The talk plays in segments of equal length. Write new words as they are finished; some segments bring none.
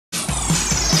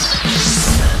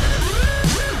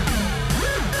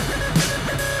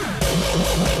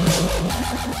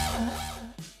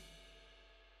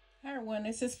everyone,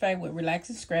 this is Faye with Relax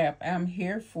and Scrap. I'm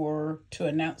here to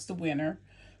announce the winner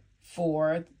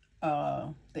for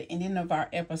the ending of our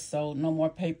episode, No More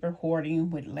Paper Hoarding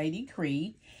with Lady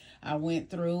Kre. I went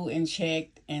through and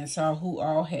checked and saw who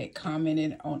all had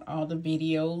commented on all the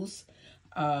videos,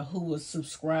 who was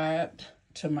subscribed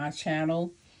to my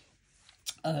channel.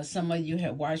 Some of you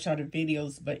had watched all the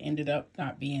videos but ended up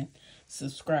not being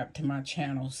subscribed to my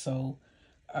channel, so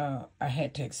I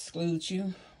had to exclude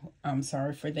you. I'm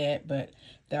sorry for that, but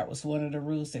that was one of the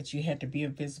rules, that you had to be a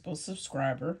visible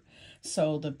subscriber.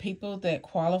 So the people that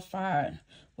qualified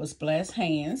was Blessed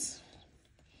Hands,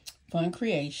 Fun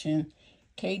Creation,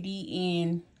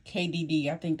 KDN,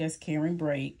 KDD, I think that's Karen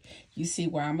Break, You See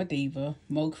Why I'm a Diva,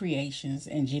 Mo Creations,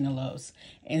 and Gina Loves.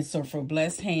 And so for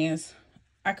Blessed Hands,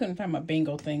 I couldn't find my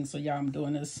bingo thing, so y'all, I'm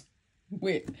doing this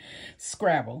with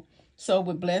Scrabble. So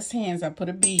with Blessed Hands, I put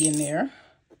a B in there.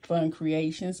 Fun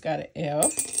Creations got an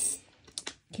F.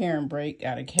 Karen Break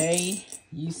got a K.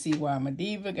 You See Why I'm a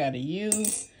Diva got a U.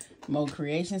 Mo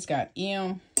Creations got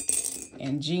M.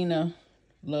 And Gina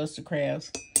Loves the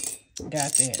Crafts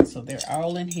got that. So they're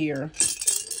all in here.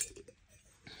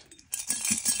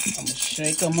 I'm going to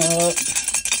shake them up.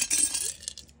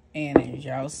 And as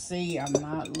y'all see, I'm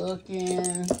not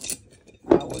looking.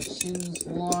 I will choose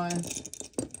one.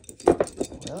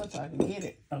 Well, if I can get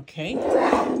it. Okay.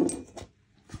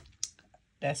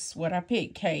 That's what I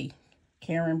picked. K.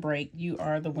 Karen Break, you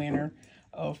are the winner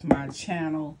of my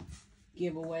channel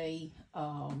giveaway.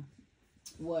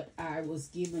 What I was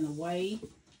giving away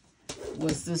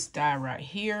was this die right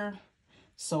here.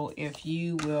 So if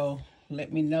you will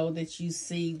let me know that you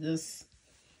see this,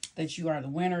 that you are the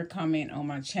winner, comment on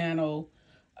my channel.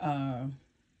 I'll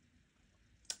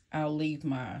leave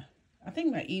I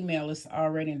think my email is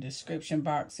already in the description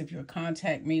box. If you'll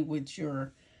contact me with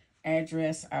your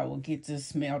address, I will get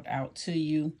this mailed out to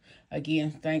you.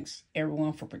 Again, thanks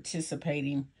everyone for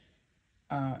participating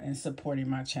and supporting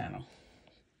my channel.